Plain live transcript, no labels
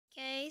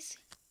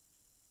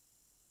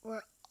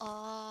we're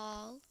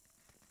all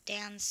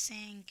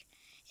dancing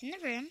in the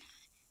room.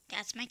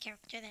 That's my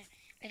character there.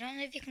 I don't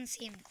know if you can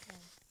see him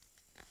clearly.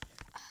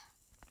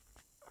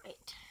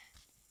 Right.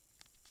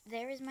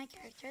 There is my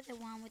character, the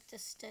one with the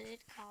studded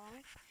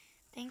collar.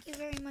 Thank you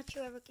very much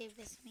whoever gave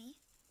this me.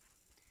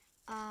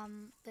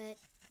 But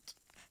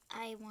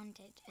I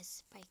wanted a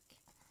spike.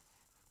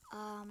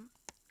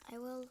 I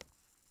will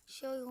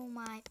show you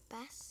my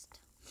best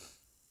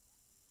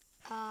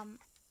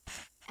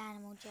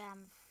Animal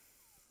Jam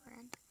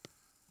friend.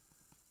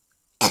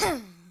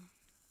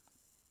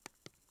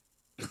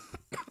 Is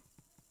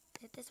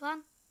it this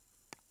one?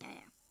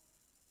 Yeah.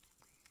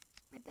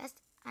 My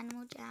best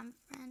Animal Jam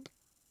friend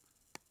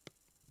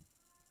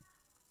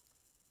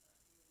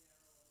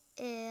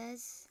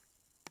is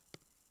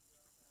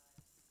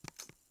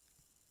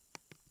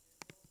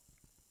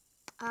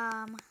who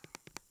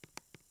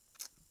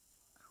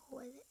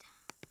was it?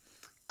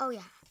 Oh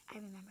yeah, I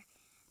remember.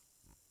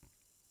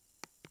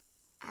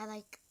 I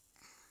like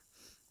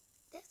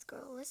this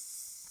girl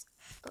is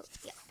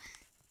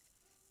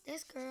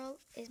this girl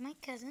is my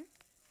cousin.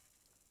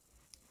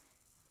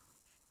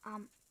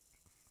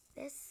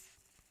 This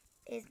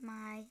is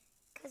my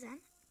cousin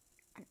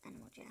on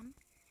Animal Jam,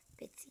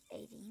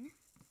 Bitsy18.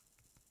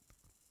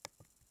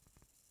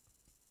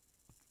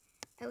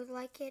 I would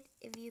like it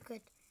if you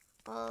could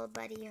all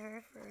buddy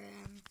her for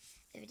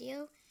the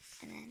video,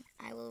 and then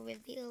I will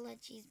reveal that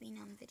she's been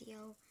on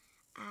video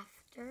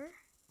after.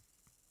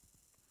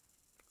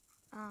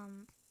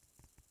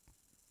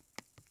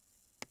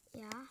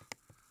 Yeah.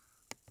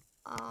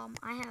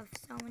 I have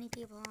so many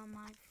people on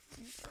my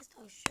friends list.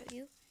 I'll show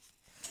you.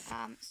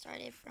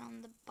 Started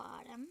from the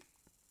bottom.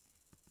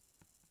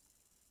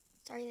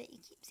 Sorry that you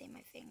keep seeing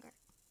my finger.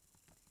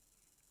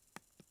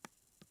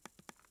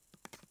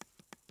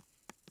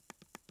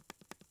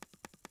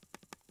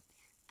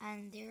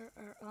 And there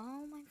are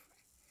all my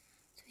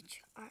friends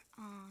which are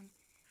on.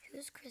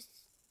 Who's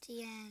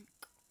Christian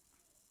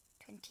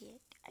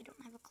 28? I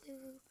don't have a clue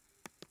who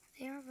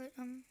they are, but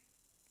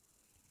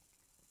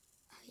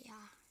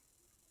yeah.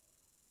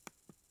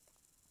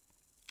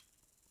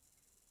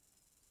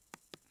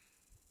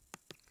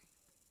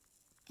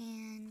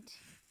 And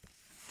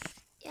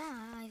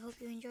yeah, I hope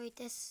you enjoyed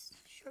this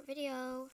short video.